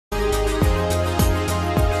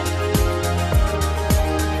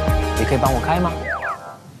可以帮我开吗？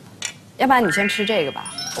要不然你先吃这个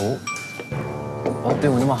吧。哦，对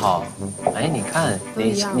我那么好，哎，你看，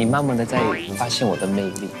你慢慢的在发现我的魅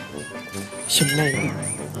力。什么魅力？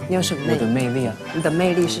你有什么魅力？我的魅力啊！你的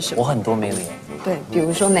魅力是什么？我很多魅力。对，比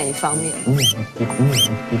如说哪一方面？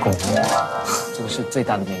你拱这个是最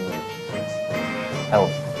大的魅力。还有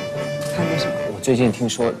什么？我最近听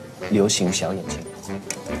说流行小眼睛。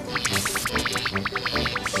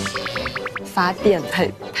发电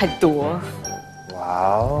太多。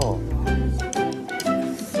哇哦！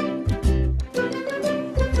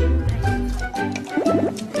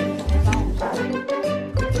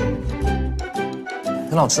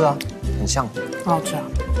很好吃啊，很像。很好吃啊。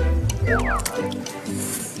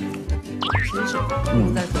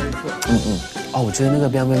再说一次。哦，我觉得那个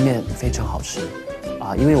标面面非常好吃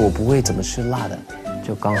啊，因为我不会怎么吃辣的，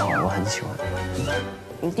就刚好我很喜欢。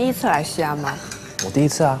你第一次来西安吗？我第一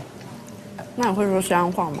次啊。那你会说西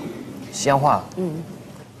安话吗？西安话。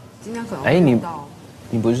今天可能。哎，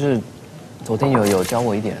你不是昨天有教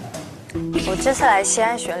我一点？我这次来西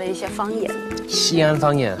安学了一些方言。西安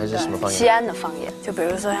方言还是什么方言？西安的方言，就比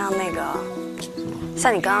如说像那个，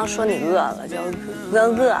像你刚刚说你饿了，就饿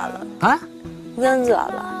了啊，饿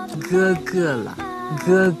了，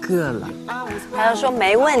哥了。还有说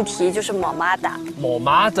没问题，就是么么哒。么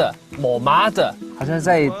妈的，好像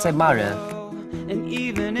在骂人。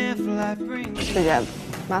姐姐，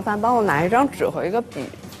麻烦帮我拿一张纸和一个笔。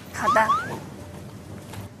好的。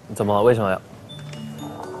怎么？为什么呀？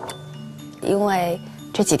因为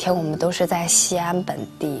这几天我们都是在西安本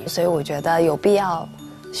地，所以我觉得有必要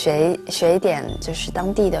学一点就是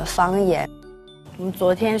当地的方言。我们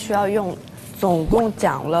昨天需要用，总共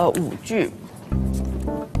讲了5句。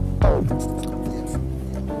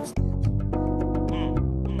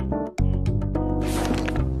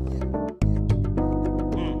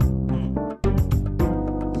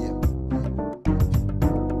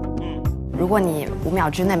如果你5秒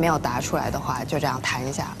之内没有答出来的话，就这样弹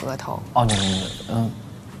一下额头。哦，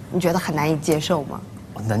你觉得很难以接受吗？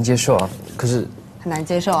难接受啊，可是很难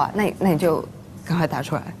接受啊，那你就赶快答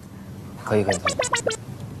出来。可以。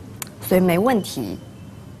所以没问题。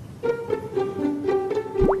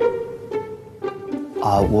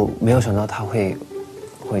啊，我没有想到他会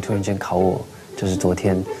突然间考我，就是昨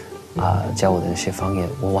天教我的那些方言，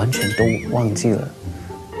我完全都忘记了。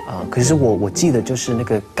可是我记得就是那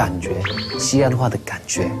个感觉，西安话的感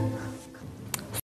觉，